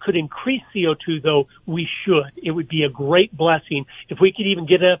if we could increase CO2, though, we should. It would be a great blessing. If we could even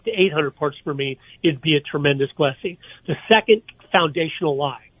get it up to 800 parts per million, it'd be a tremendous blessing. The second foundational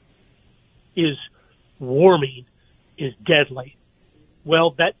lie is warming is deadly.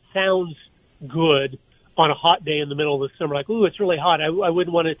 Well, that sounds good on a hot day in the middle of the summer. Like, ooh, it's really hot. I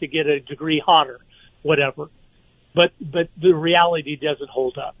wouldn't want it to get a degree hotter, whatever. But the reality doesn't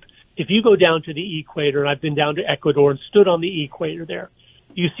hold up. If you go down to the equator, and I've been down to Ecuador and stood on the equator there,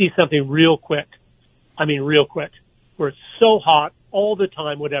 you see something real quick. I mean, real quick, where it's so hot all the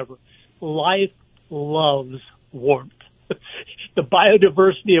time, whatever. Life loves warmth. The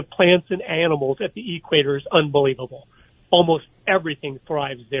biodiversity of plants and animals at the equator is unbelievable. Almost everything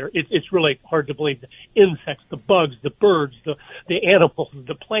thrives there. It's really hard to believe. The insects, the bugs, the birds, the animals,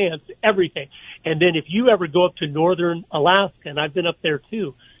 the plants, everything. And then if you ever go up to northern Alaska, and I've been up there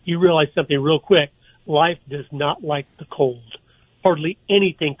too, you realize something real quick. Life does not like the cold. Hardly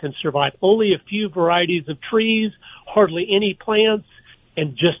anything can survive. Only a few varieties of trees, hardly any plants,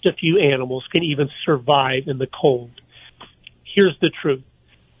 and just a few animals can even survive in the cold. Here's the truth.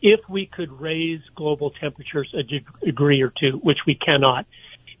 If we could raise global temperatures a degree or two, which we cannot,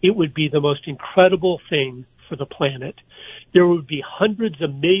 it would be the most incredible thing for the planet. There would be hundreds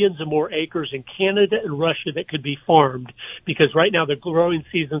of millions of more acres in Canada and Russia that could be farmed, because right now the growing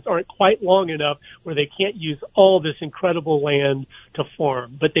seasons aren't quite long enough where they can't use all this incredible land to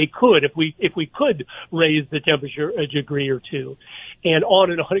farm. But they could if we could raise the temperature a degree or two. And on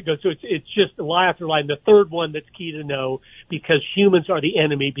it goes. So it's just lie after lie. And the third one that's key to know, because humans are the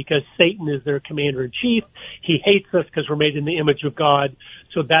enemy, because Satan is their commander in chief. He hates us because we're made in the image of God.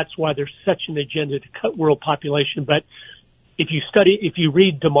 So that's why there's such an agenda to cut world population. But if you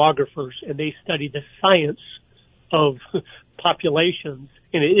read demographers and they study the science of populations,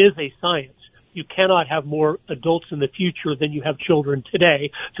 and it is a science, you cannot have more adults in the future than you have children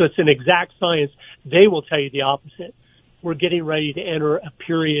today. So it's an exact science. They will tell you the opposite. We're getting ready to enter a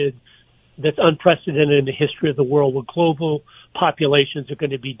period that's unprecedented in the history of the world, where global populations are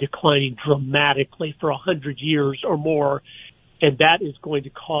going to be declining dramatically for 100 years or more, and that is going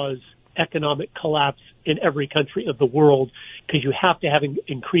to cause economic collapse in every country of the world, because you have to have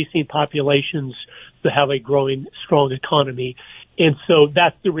increasing populations to have a growing, strong economy. And so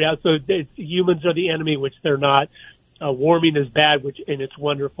that's the reality. So humans are the enemy, which they're not. Warming is bad, and it's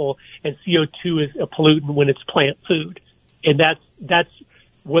wonderful. And CO2 is a pollutant when it's plant food. And that's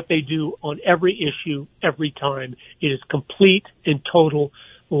what they do on every issue, every time. It is complete and total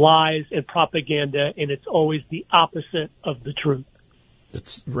lies and propaganda, and it's always the opposite of the truth.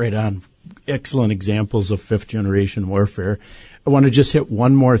 It's right on. Excellent examples of fifth-generation warfare. I want to just hit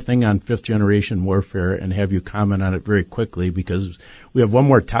one more thing on fifth-generation warfare and have you comment on it very quickly, because we have one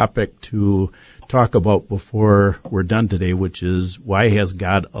more topic to talk about before we're done today, which is, why has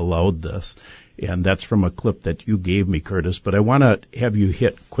God allowed this? And that's from a clip that you gave me, Curtis. But I want to have you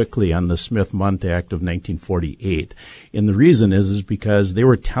hit quickly on the Smith-Mundt Act of 1948. And the reason is because they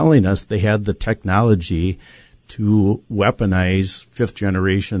were telling us they had the technology to weaponize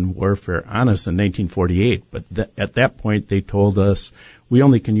fifth-generation warfare on us in 1948. But at that point, they told us we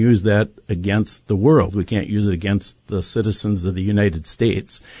only can use that against the world. We can't use it against the citizens of the United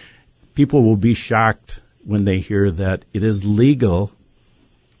States. People will be shocked when they hear that it is legal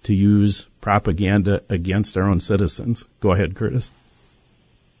to use propaganda against our own citizens. Go ahead, Curtis.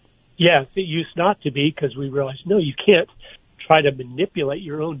 Yes, it used not to be, because we realized, no, you can't try to manipulate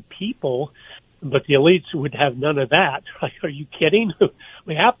your own people. But the elites would have none of that. Are you kidding?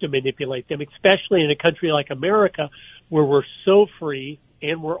 We have to manipulate them, especially in a country like America, where we're so free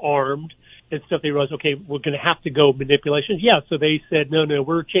and we're armed and stuff. They realized, okay, we're going to have to go manipulation. Yeah, so they said, no,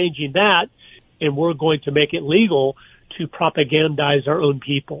 we're changing that, and we're going to make it legal to propagandize our own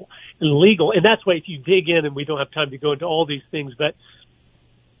people. And that's why if you dig in, and we don't have time to go into all these things, but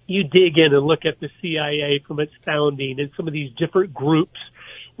you dig in and look at the CIA from its founding and some of these different groups,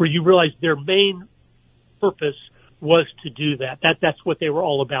 where you realize their main purpose was to do that. That's what they were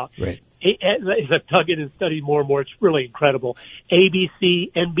all about. Right. As I've dug in and studied more and more, it's really incredible.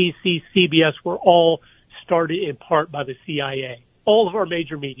 ABC, NBC, CBS were all started in part by the CIA. All of our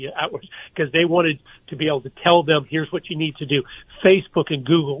major media outlets, because they wanted to be able to tell them, here's what you need to do. Facebook and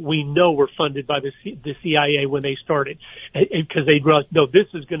Google, we know, were funded by the CIA when they started, because they realized, no, this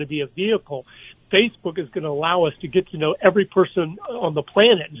is going to be a vehicle. Facebook is going to allow us to get to know every person on the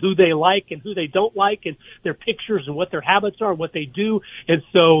planet, and who they like and who they don't like, and their pictures and what their habits are and what they do. And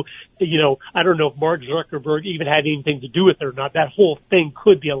so, I don't know if Mark Zuckerberg even had anything to do with it or not. That whole thing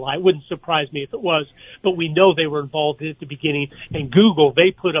could be a lie. It wouldn't surprise me if it was, but we know they were involved at the beginning. And Google,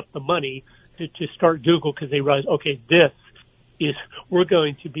 they put up the money to start Google, because they realized, okay, we're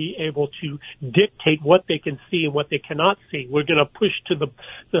going to be able to dictate what they can see and what they cannot see. We're going to push to the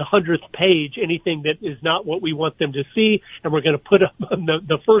 100th page anything that is not what we want them to see, and we're going to put up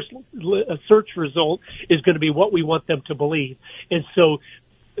the first search result is going to be what we want them to believe. And so,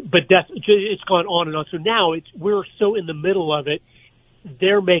 but it's gone on and on. So now we're so in the middle of it,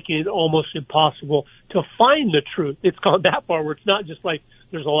 they're making it almost impossible to find the truth. It's gone that far where it's not just like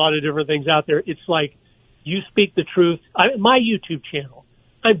there's a lot of different things out there. It's like, you speak the truth. My YouTube channel,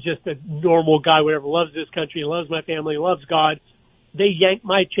 I'm just a normal guy, whatever, loves this country, loves my family, loves God. They yanked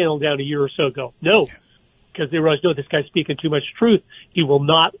my channel down a year or so ago. No, because they realized, no, this guy's speaking too much truth. He will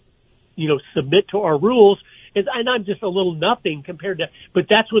not, submit to our rules. And I'm just a little nothing compared to, but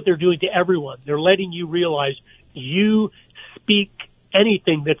that's what they're doing to everyone. They're letting you realize you speak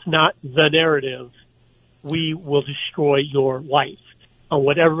anything that's not the narrative, we will destroy your life on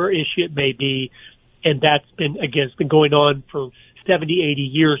whatever issue it may be. And that's been, again, it's been going on for 70, 80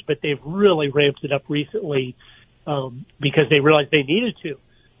 years, but they've really ramped it up recently because they realized they needed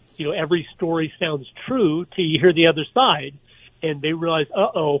to. Every story sounds true till you hear the other side. and they realized,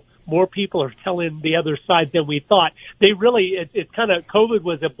 more people are telling the other side than we thought. They really, it's kind of, COVID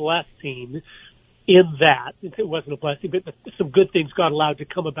was a blessing in that. It wasn't a blessing, but some good things God allowed to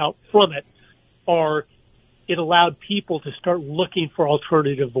come about from it are it allowed people to start looking for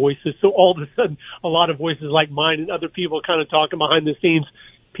alternative voices. So all of a sudden, a lot of voices like mine and other people kind of talking behind the scenes,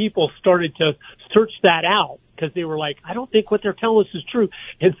 people started to search that out because they were like, I don't think what they're telling us is true.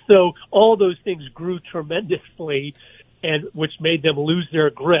 And so all those things grew tremendously, and which made them lose their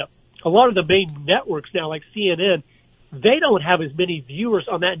grip. A lot of the main networks now, like CNN, they don't have as many viewers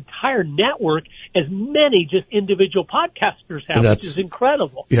on that entire network as many just individual podcasters have, which is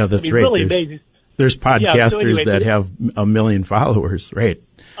incredible. Yeah, that's right. Really amazing. There's podcasters that have 1 million followers, right?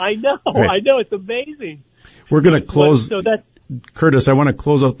 I know. It's amazing. We're going to close. Curtis, I want to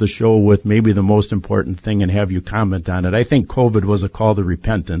close out the show with maybe the most important thing and have you comment on it. I think COVID was a call to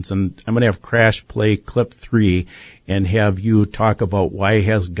repentance, and I'm going to have Crash play clip 3 and have you talk about why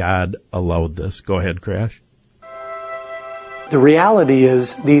has God allowed this. Go ahead, Crash. The reality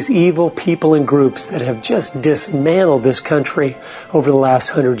is these evil people and groups that have just dismantled this country over the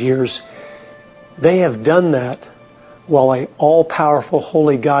last 100 years, they have done that while an all-powerful,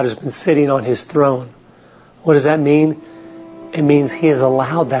 holy God has been sitting on his throne. What does that mean? It means he has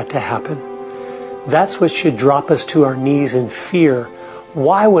allowed that to happen. That's what should drop us to our knees in fear.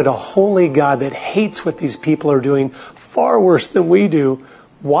 Why would a holy God that hates what these people are doing far worse than we do,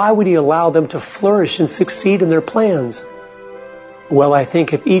 why would he allow them to flourish and succeed in their plans? Well, I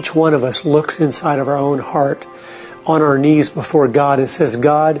think if each one of us looks inside of our own heart on our knees before God and says,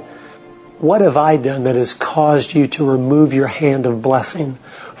 God, what have I done that has caused you to remove your hand of blessing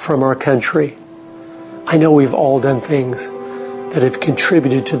from our country? I know we've all done things that have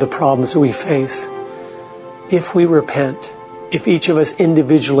contributed to the problems that we face. If we repent, if each of us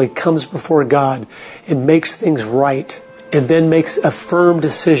individually comes before God and makes things right, and then makes a firm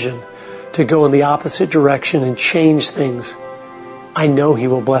decision to go in the opposite direction and change things, I know he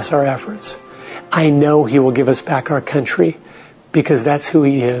will bless our efforts. I know he will give us back our country, because that's who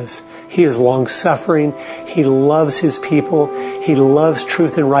he is. He is long-suffering. He loves his people. He loves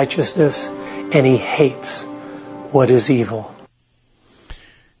truth and righteousness, and he hates what is evil.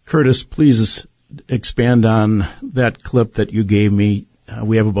 Curtis, please expand on that clip that you gave me.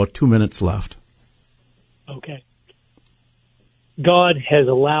 We have about 2 minutes left. Okay. God has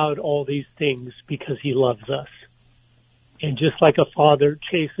allowed all these things because he loves us. And just like a father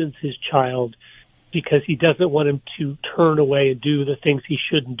chastens his child because he doesn't want him to turn away and do the things he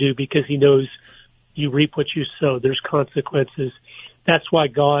shouldn't do because he knows you reap what you sow. There's consequences. That's why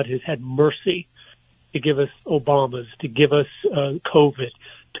God has had mercy to give us Obamas, to give us COVID,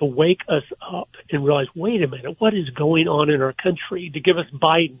 to wake us up and realize, wait a minute, what is going on in our country, to give us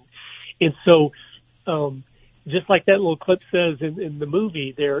Biden. And so just like that little clip says in the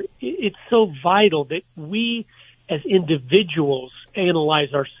movie there, it's so vital that we as individuals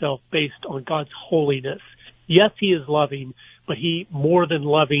analyze ourselves based on God's holiness. Yes, he is loving, but he, more than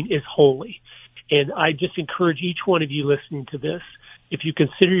loving, is holy. And I just encourage each one of you listening to this, if you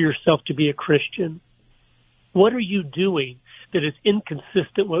consider yourself to be a Christian, what are you doing that is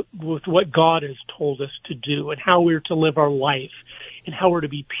inconsistent with what God has told us to do and how we're to live our life and how we're to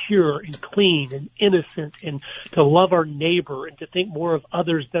be pure and clean and innocent and to love our neighbor and to think more of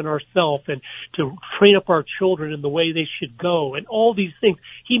others than ourselves and to train up our children in the way they should go and all these things.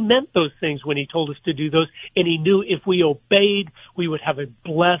 He meant those things when he told us to do those, and he knew if we obeyed, we would have a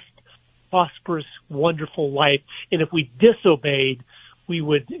blessed, prosperous, wonderful life. And if we disobeyed, we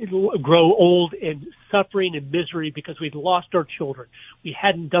would grow old and suffering and misery because we'd lost our children. We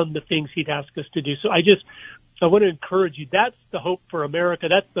hadn't done the things he'd asked us to do. So I want to encourage you. That's the hope for America.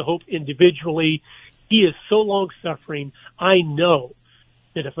 That's the hope individually. He is so long-suffering. I know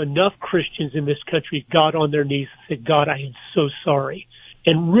that if enough Christians in this country got on their knees and said, God, I am so sorry,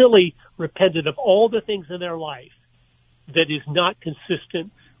 and really repented of all the things in their life that is not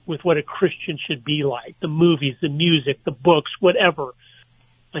consistent with what a Christian should be like, the movies, the music, the books, whatever.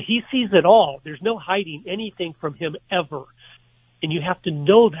 But he sees it all. There's no hiding anything from him ever. And you have to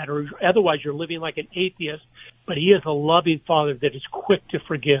know that, or otherwise you're living like an atheist. But he is a loving Father that is quick to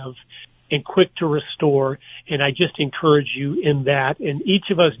forgive and quick to restore. And I just encourage you in that. And each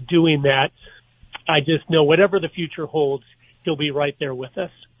of us doing that, I just know whatever the future holds, he'll be right there with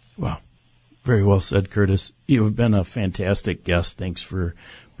us. Wow. Very well said, Curtis. You've been a fantastic guest. Thanks for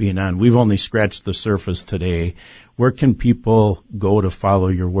being on. We've only scratched the surface today. Where can people go to follow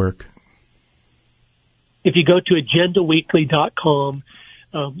your work? If you go to agendaweekly.com,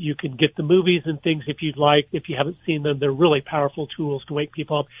 you can get the movies and things if you'd like. If you haven't seen them, they're really powerful tools to wake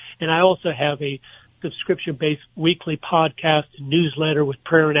people up. And I also have a subscription-based weekly podcast and newsletter with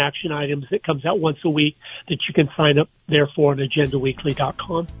prayer and action items that comes out once a week that you can sign up there for on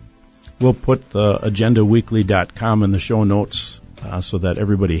agendaweekly.com. We'll put the agendaweekly.com in the show notes so that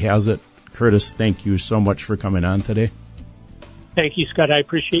everybody has it. Curtis, thank you so much for coming on today. Thank you, Scott. I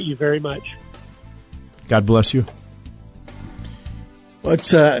appreciate you very much. God bless you.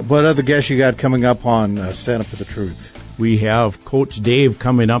 What other guests you got coming up on Stand Up for the Truth? We have Coach Dave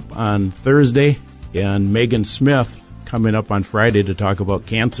coming up on Thursday and Megan Smith coming up on Friday to talk about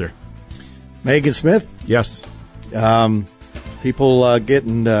cancer. Megan Smith? Yes. People are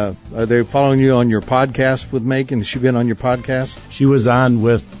they following you on your podcast with Megan? Has she been on your podcast? She was on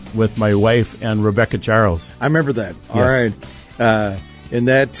with my wife and Rebecca Charles. I remember that. Yes. All right. And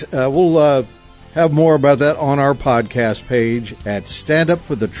that we'll have more about that on our podcast page at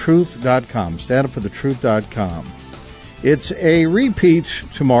standupforthetruth.com. Standupforthetruth.com. It's a repeat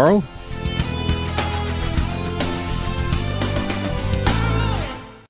tomorrow